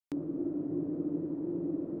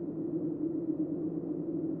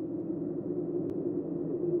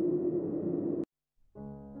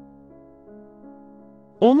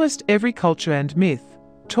Almost every culture and myth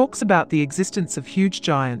talks about the existence of huge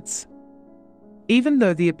giants. Even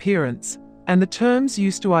though the appearance and the terms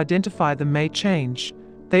used to identify them may change,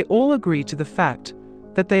 they all agree to the fact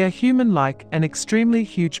that they are human-like and extremely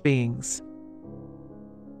huge beings.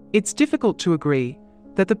 It's difficult to agree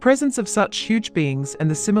that the presence of such huge beings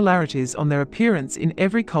and the similarities on their appearance in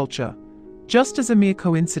every culture, just as a mere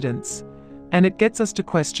coincidence, and it gets us to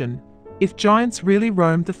question if giants really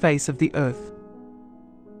roamed the face of the earth.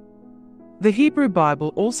 The Hebrew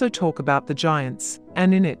Bible also talk about the giants,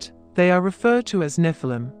 and in it, they are referred to as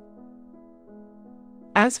Nephilim.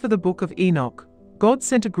 As for the book of Enoch, God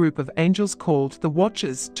sent a group of angels called the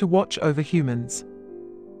Watchers to watch over humans.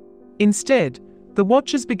 Instead, the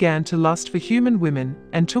Watchers began to lust for human women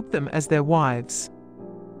and took them as their wives.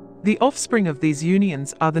 The offspring of these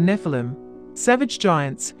unions are the Nephilim, savage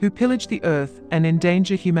giants who pillage the earth and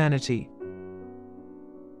endanger humanity.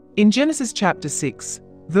 In Genesis chapter 6,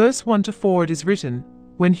 verse 1-4 it is written,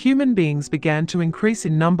 "When human beings began to increase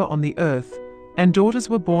in number on the earth, and daughters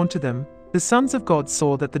were born to them, the sons of God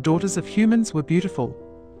saw that the daughters of humans were beautiful,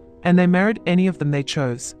 and they married any of them they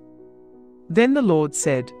chose. Then the Lord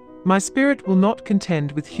said, My spirit will not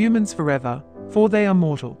contend with humans forever, for they are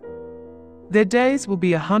mortal. Their days will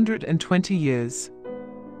be 120 years.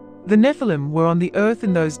 The Nephilim were on the earth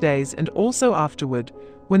in those days and also afterward,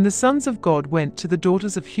 when the sons of God went to the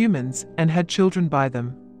daughters of humans and had children by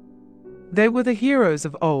them. They were the heroes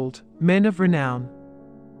of old, men of renown."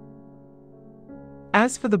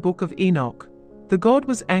 As for the book of Enoch, the God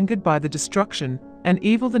was angered by the destruction and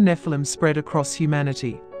evil the Nephilim spread across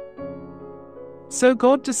humanity. So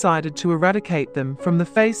God decided to eradicate them from the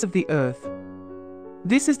face of the earth.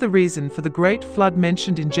 This is the reason for the great flood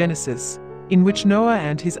mentioned in Genesis, in which Noah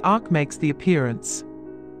and his ark makes the appearance.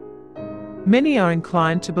 Many are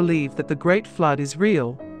inclined to believe that the great flood is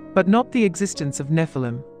real, but not the existence of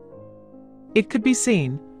Nephilim. It could be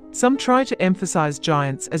seen, some try to emphasize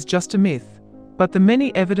giants as just a myth, but the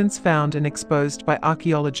many evidence found and exposed by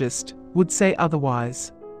archaeologists would say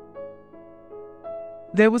otherwise.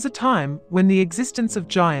 There was a time when the existence of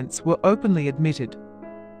giants were openly admitted.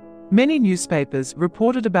 Many newspapers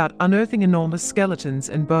reported about unearthing enormous skeletons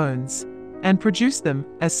and bones, and produced them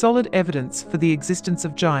as solid evidence for the existence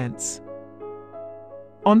of giants.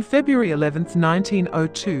 On February 11,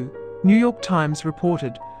 1902, New York Times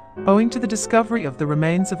reported, owing to the discovery of the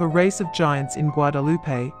remains of a race of giants in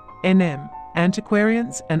Guadalupe, NM,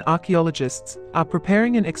 antiquarians and archaeologists are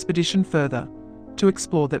preparing an expedition further to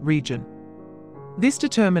explore that region. This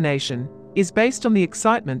determination is based on the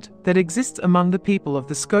excitement that exists among the people of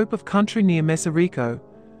the scope of country near Mesa Rico,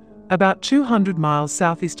 about 200 miles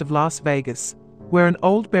southeast of Las Vegas, where an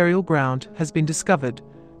old burial ground has been discovered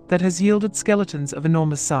that has yielded skeletons of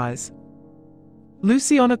enormous size.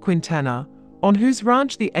 Luciana Quintana, on whose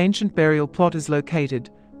ranch the ancient burial plot is located,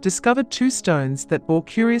 discovered 2 stones that bore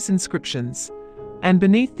curious inscriptions, and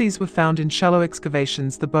beneath these were found in shallow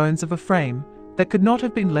excavations the bones of a frame that could not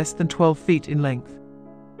have been less than 12 feet in length.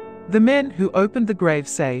 The men who opened the grave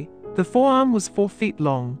say the forearm was 4 feet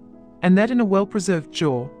long, and that in a well-preserved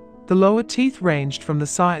jaw, the lower teeth ranged from the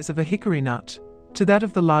size of a hickory nut to that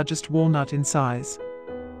of the largest walnut in size.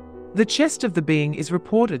 The chest of the being is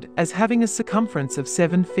reported as having a circumference of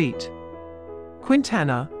 7 feet.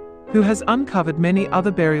 Quintana, who has uncovered many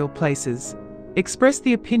other burial places, expressed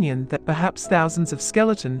the opinion that perhaps thousands of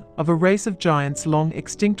skeleton of a race of giants long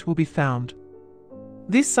extinct will be found.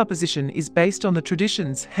 This supposition is based on the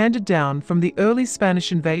traditions handed down from the early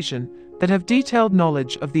Spanish invasion that have detailed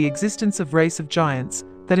knowledge of the existence of race of giants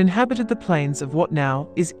that inhabited the plains of what now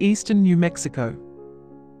is eastern New Mexico.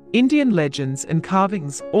 Indian legends and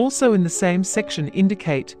carvings also in the same section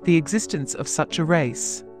indicate the existence of such a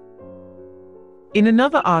race. In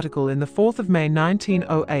another article in the 4th of May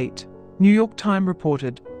 1908, New York Times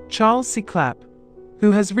reported, Charles C. Clapp,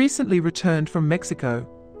 who has recently returned from Mexico,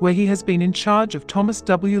 where he has been in charge of Thomas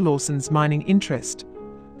W. Lawson's mining interest,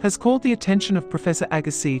 has called the attention of Professor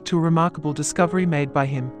Agassiz to a remarkable discovery made by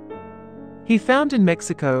him. He found in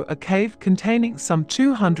Mexico a cave containing some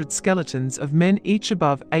 200 skeletons of men each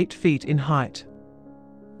above 8 feet in height.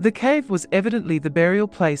 The cave was evidently the burial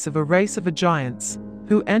place of a race of giants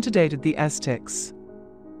who antedated the Aztecs.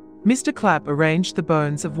 Mr. Clapp arranged the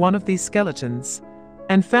bones of one of these skeletons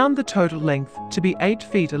and found the total length to be 8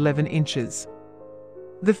 feet 11 inches.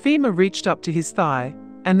 The femur reached up to his thigh,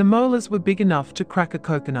 and the molars were big enough to crack a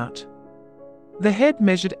coconut. The head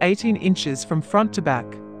measured 18 inches from front to back.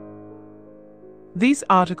 These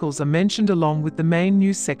articles are mentioned along with the main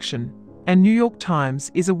news section, and New York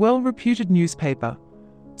Times is a well-reputed newspaper,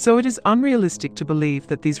 so it is unrealistic to believe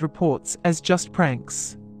that these reports as just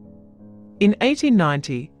pranks. In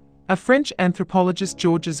 1890, a French anthropologist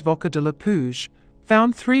Georges Voca de la Pouge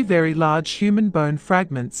found 3 very large human bone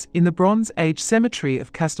fragments in the Bronze Age cemetery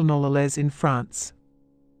of Castelnau-le-Lez in France.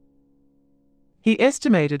 He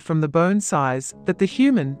estimated from the bone size that the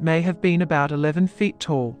human may have been about 11 feet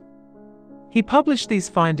tall. He published these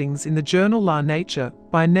findings in the journal La Nature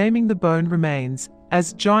by naming the bone remains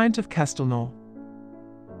as Giant of Castelnau.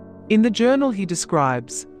 In the journal he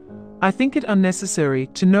describes, "I think it unnecessary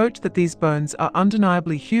to note that these bones are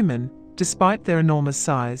undeniably human, despite their enormous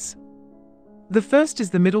size. The first is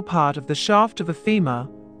the middle part of the shaft of a femur,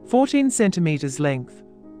 14 centimeters length,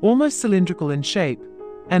 almost cylindrical in shape,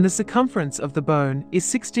 and the circumference of the bone is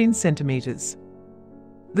 16 centimeters.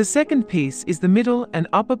 The second piece is the middle and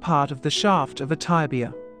upper part of the shaft of a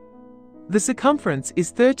tibia. The circumference is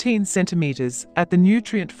 13 centimeters at the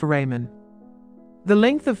nutrient foramen. The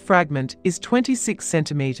length of fragment is 26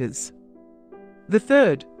 centimeters. The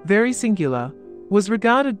third, very singular, was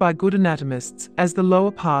regarded by good anatomists as the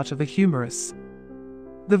lower part of a humerus.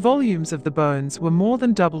 The volumes of the bones were more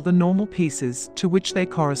than double the normal pieces to which they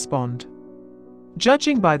correspond.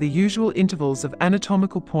 Judging by the usual intervals of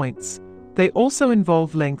anatomical points, they also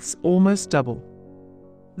involve lengths almost double.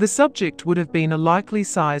 The subject would have been a likely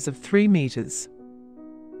size of 3 meters.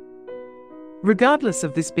 Regardless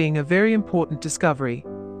of this being a very important discovery,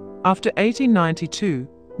 after 1892,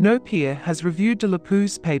 no peer has reviewed de la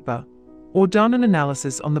Pouge's paper or done an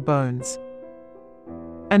analysis on the bones.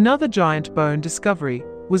 Another giant bone discovery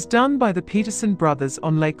was done by the Peterson brothers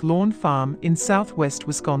on Lake Lawn Farm in southwest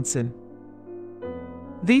Wisconsin.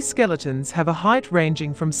 These skeletons have a height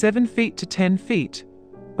ranging from 7 feet to 10 feet,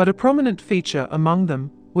 but a prominent feature among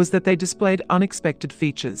them was that they displayed unexpected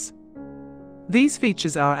features. These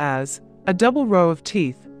features are as a double row of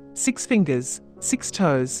teeth, 6 fingers, 6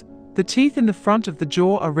 toes, the teeth in the front of the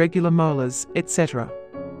jaw are regular molars, etc.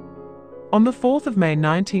 On the 4th of May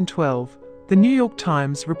 1912, the New York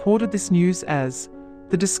Times reported this news as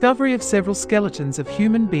the discovery of several skeletons of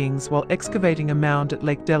human beings while excavating a mound at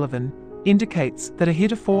Lake Delavan indicates that a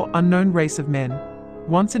heretofore unknown race of men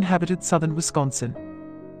once inhabited southern Wisconsin.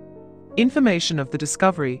 Information of the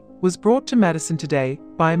discovery was brought to Madison today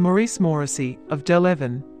by Maurice Morrissey of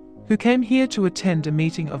Delavan, who came here to attend a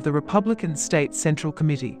meeting of the Republican State Central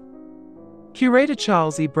Committee. Curator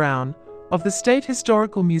Charles E. Brown of the State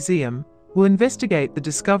Historical Museum will investigate the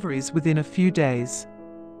discoveries within a few days.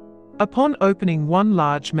 Upon opening one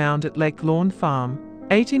large mound at Lake Lawn Farm,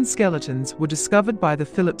 18 skeletons were discovered by the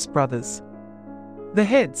Phillips brothers. The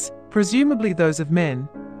heads, presumably those of men,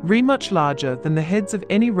 were much larger than the heads of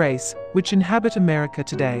any race which inhabit America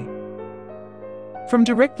today. From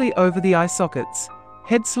directly over the eye sockets,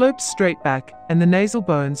 head slopes straight back and the nasal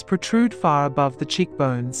bones protrude far above the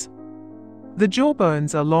cheekbones. The jaw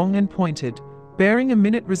bones are long and pointed, bearing a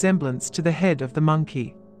minute resemblance to the head of the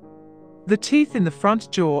monkey. The teeth in the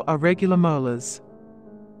front jaw are regular molars.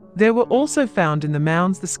 There were also found in the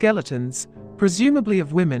mounds the skeletons, presumably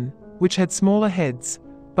of women, which had smaller heads,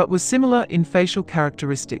 but were similar in facial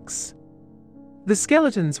characteristics. The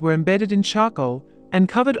skeletons were embedded in charcoal and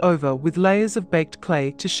covered over with layers of baked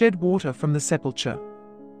clay to shed water from the sepulchre.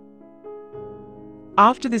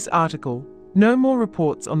 After this article, no more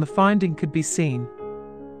reports on the finding could be seen.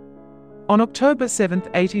 On October 7,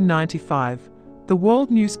 1895, the World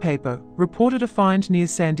newspaper reported a find near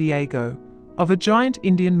San Diego of a giant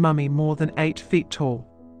Indian mummy more than 8 feet tall.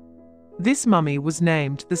 This mummy was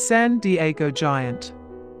named the San Diego Giant.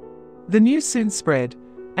 The news soon spread,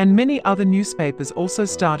 and many other newspapers also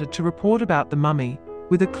started to report about the mummy,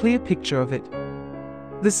 with a clear picture of it.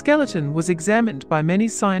 The skeleton was examined by many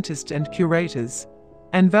scientists and curators,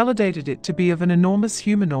 and validated it to be of an enormous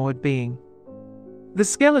humanoid being. The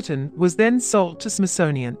skeleton was then sold to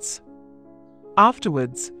Smithsonians.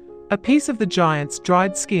 Afterwards, a piece of the giant's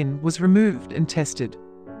dried skin was removed and tested.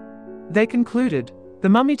 They concluded the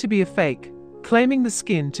mummy to be a fake, claiming the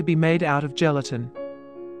skin to be made out of gelatin.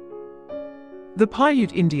 The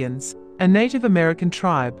Paiute Indians, a Native American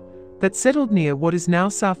tribe that settled near what is now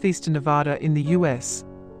southeastern Nevada in the US,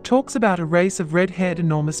 talks about a race of red-haired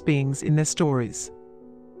enormous beings in their stories.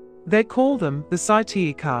 They call them the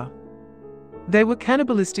Saitiika. They were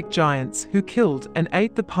cannibalistic giants who killed and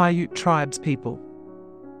ate the Paiute tribe's people.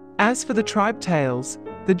 As for the tribe tales,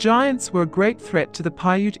 the giants were a great threat to the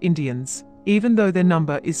Paiute Indians, even though their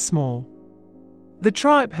number is small. The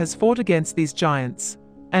tribe has fought against these giants,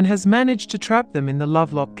 and has managed to trap them in the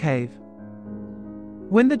Lovelock Cave.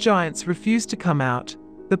 When the giants refused to come out,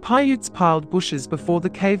 the Paiutes piled bushes before the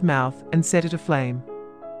cave mouth and set it aflame.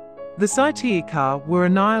 The Saitiika were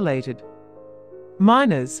annihilated.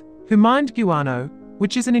 Miners, who mined guano,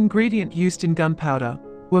 which is an ingredient used in gunpowder,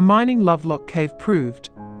 were mining Lovelock Cave proved,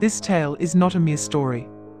 this tale is not a mere story.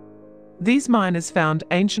 These miners found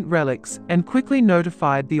ancient relics and quickly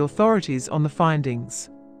notified the authorities on the findings.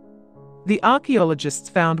 The archaeologists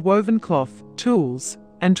found woven cloth, tools,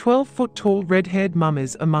 and 12-foot-tall red-haired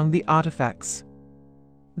mummies among the artifacts.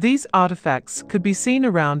 These artifacts could be seen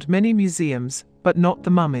around many museums, but not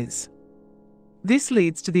the mummies. This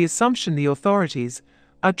leads to the assumption the authorities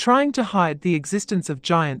are trying to hide the existence of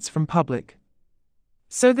giants from public.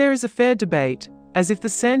 So there is a fair debate, as if the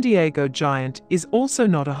San Diego giant is also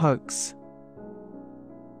not a hoax.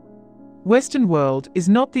 Western world is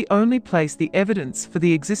not the only place the evidence for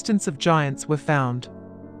the existence of giants were found.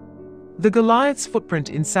 The Goliath's footprint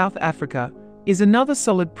in South Africa is another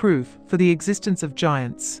solid proof for the existence of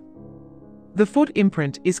giants. The foot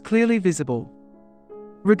imprint is clearly visible.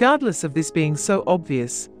 Regardless of this being so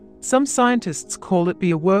obvious, some scientists call it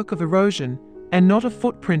be a work of erosion and not a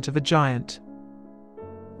footprint of a giant.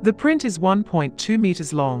 The print is 1.2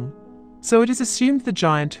 meters long, so it is assumed the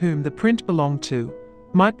giant whom the print belonged to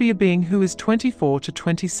might be a being who is 24 to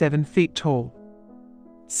 27 feet tall.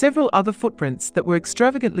 Several other footprints that were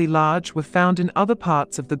extravagantly large were found in other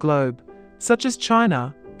parts of the globe, such as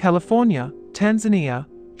China, California, Tanzania,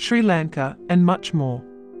 Sri Lanka, and much more.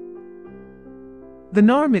 The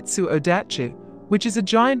Norimitsu Odachi, which is a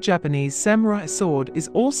giant Japanese samurai sword, is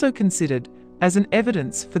also considered as an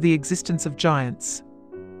evidence for the existence of giants.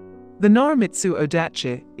 The Norimitsu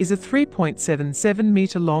Odachi is a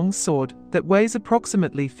 3.77-meter-long sword that weighs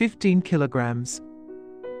approximately 15 kilograms.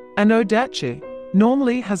 An Odachi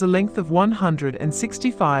normally has a length of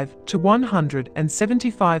 165 to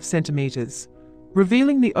 175 centimeters,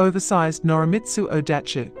 revealing the oversized Norimitsu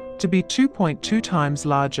Odachi to be 2.2 times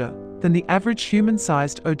larger than the average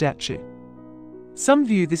human-sized Odachi. Some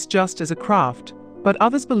view this just as a craft, but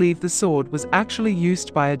others believe the sword was actually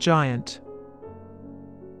used by a giant.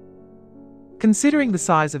 Considering the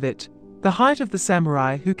size of it, the height of the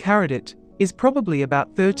samurai who carried it is probably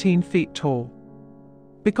about 13 feet tall.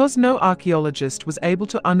 Because no archaeologist was able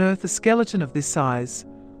to unearth a skeleton of this size,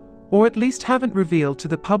 or at least haven't revealed to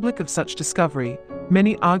the public of such discovery,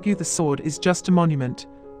 many argue the sword is just a monument,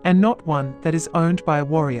 and not one that is owned by a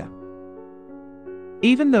warrior.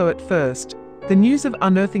 Even though at first, the news of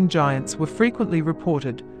unearthing giants were frequently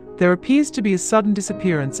reported, there appears to be a sudden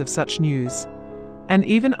disappearance of such news, and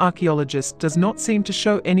even archaeologists does not seem to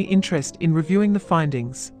show any interest in reviewing the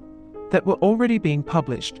findings that were already being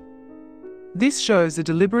published. This shows a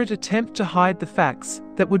deliberate attempt to hide the facts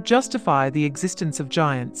that would justify the existence of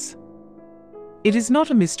giants. It is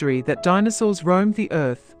not a mystery that dinosaurs roamed the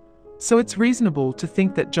earth, so it's reasonable to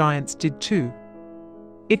think that giants did too.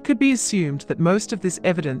 It could be assumed that most of this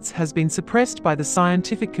evidence has been suppressed by the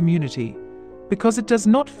scientific community because it does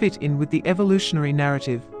not fit in with the evolutionary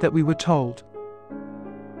narrative that we were told.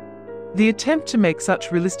 The attempt to make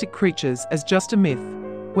such realistic creatures as just a myth,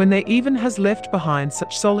 when they even has left behind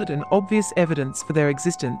such solid and obvious evidence for their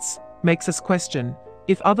existence, makes us question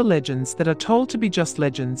if other legends that are told to be just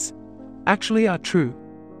legends actually are true.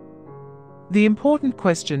 The important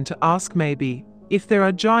question to ask may be if there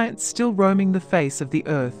are giants still roaming the face of the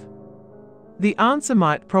earth. The answer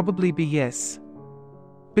might probably be yes.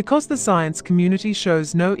 Because the science community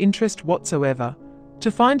shows no interest whatsoever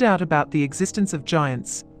to find out about the existence of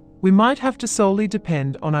giants, we might have to solely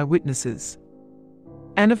depend on eyewitnesses.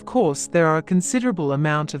 And of course, there are a considerable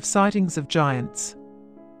amount of sightings of giants.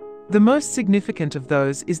 The most significant of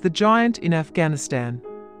those is the giant in Afghanistan.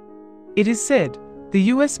 It is said the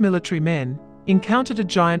US military men encountered a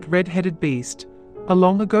giant red-headed beast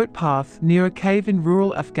along a goat path near a cave in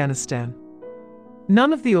rural Afghanistan.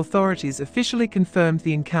 None of the authorities officially confirmed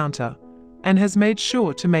the encounter and has made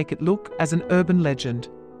sure to make it look as an urban legend.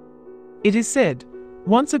 It is said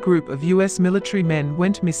once a group of US military men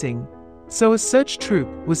went missing, so a search troop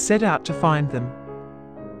was set out to find them.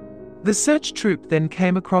 The search troop then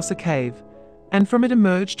came across a cave, and from it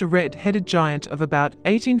emerged a red-headed giant of about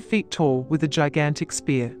 18 feet tall with a gigantic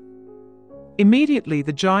spear. Immediately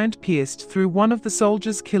the giant pierced through one of the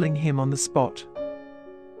soldiers, killing him on the spot.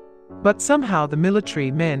 But somehow the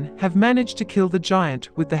military men have managed to kill the giant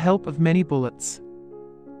with the help of many bullets.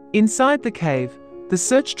 Inside the cave, the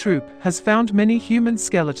search troop has found many human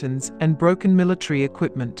skeletons and broken military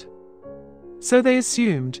equipment. So they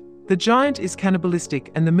assumed the giant is cannibalistic,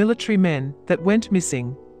 and the military men that went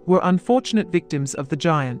missing were unfortunate victims of the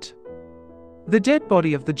giant. The dead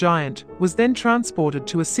body of the giant was then transported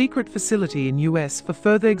to a secret facility in US for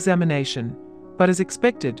further examination, but as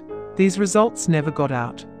expected, these results never got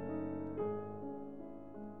out.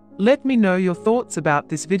 Let me know your thoughts about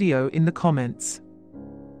this video in the comments.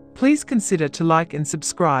 Please consider to like and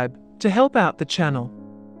subscribe to help out the channel.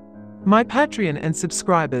 My Patreon and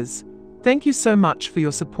subscribers, thank you so much for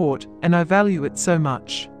your support, and I value it so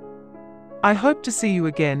much. I hope to see you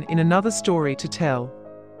again in another story to tell.